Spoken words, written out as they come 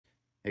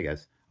Hey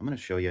guys, I'm going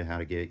to show you how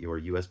to get your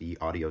USB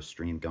audio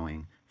stream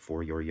going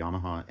for your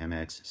Yamaha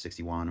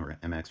MX61 or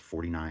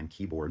MX49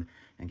 keyboard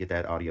and get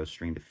that audio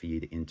stream to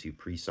feed into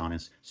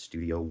PreSonus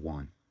Studio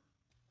One.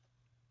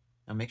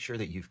 Now make sure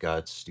that you've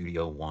got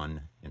Studio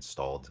One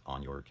installed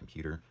on your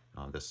computer.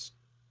 This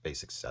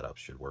basic setup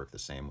should work the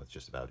same with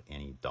just about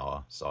any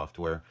DAW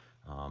software.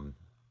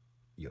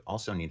 You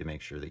also need to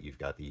make sure that you've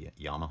got the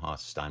Yamaha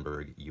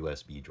Steinberg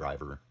USB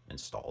driver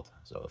installed.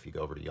 So if you go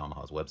over to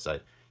Yamaha's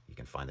website, you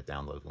can find the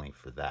download link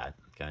for that.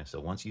 Okay, so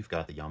once you've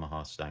got the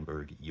Yamaha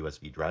Steinberg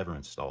USB driver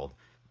installed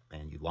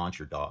and you launch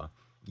your DAW,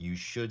 you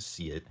should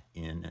see it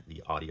in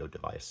the audio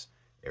device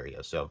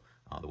area. So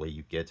the way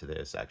you get to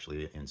this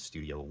actually in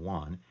Studio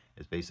One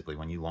is basically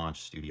when you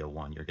launch Studio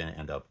One, you're going to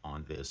end up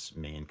on this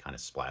main kind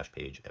of splash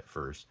page at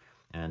first.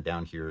 And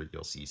down here,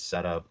 you'll see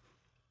setup,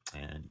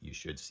 and you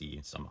should see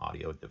some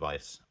audio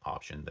device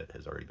option that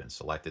has already been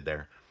selected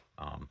there.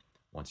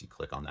 Once you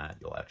click on that,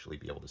 you'll actually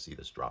be able to see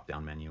this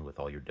drop-down menu with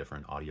all your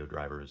different audio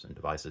drivers and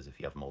devices if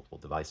you have multiple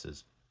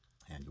devices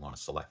and you want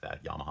to select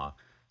that Yamaha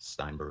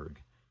Steinberg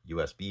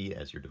USB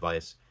as your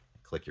device.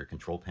 Click your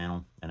control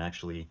panel, and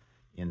actually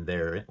in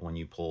there, when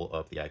you pull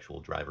up the actual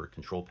driver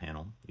control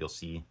panel, you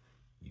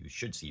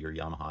should see your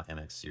Yamaha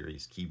MX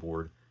series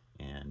keyboard,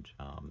 and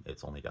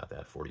it's only got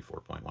that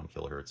 44.1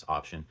 kilohertz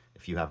option.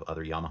 If you have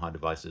other Yamaha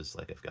devices,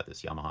 like I've got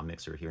this Yamaha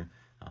mixer here,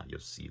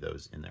 you'll see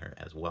those in there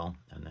as well.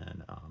 And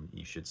then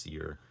you should see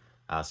your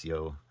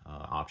ASIO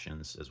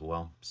options as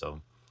well. So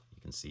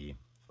you can see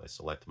if I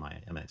select my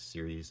MX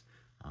series,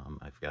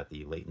 I've got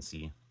the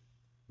latency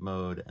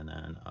mode, and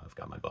then I've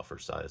got my buffer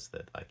size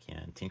that I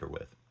can tinker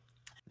with.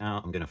 Now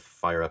I'm going to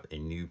fire up a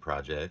new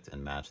project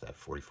and match that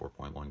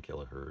 44.1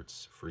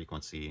 kilohertz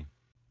frequency.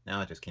 Now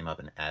I just came up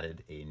and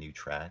added a new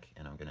track,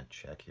 and I'm going to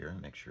check here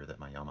and make sure that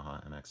my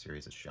Yamaha MX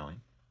series is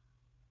showing.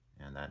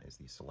 And that is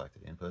the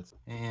selected inputs.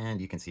 And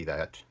you can see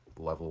that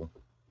level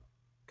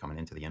coming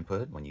into the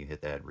input when you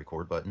hit that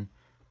record button.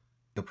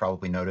 You'll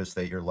probably notice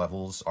that your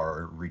levels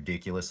are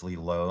ridiculously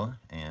low,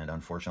 and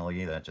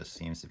unfortunately that just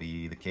seems to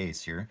be the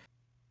case here.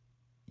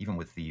 Even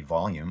with the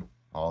volume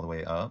all the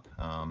way up,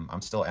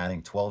 I'm still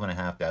adding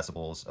 12.5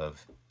 decibels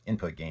of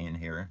input gain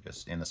here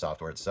just in the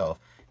software itself,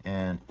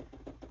 and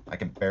I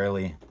can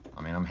barely,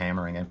 I'm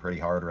hammering it pretty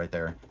hard right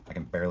there. I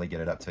can barely get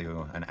it up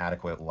to an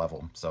adequate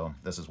level. So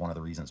this is one of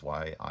the reasons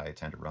why I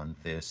tend to run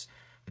this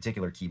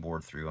particular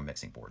keyboard through a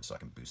mixing board, so I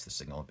can boost the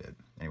signal a bit.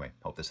 Anyway,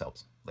 hope this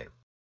helps. Later.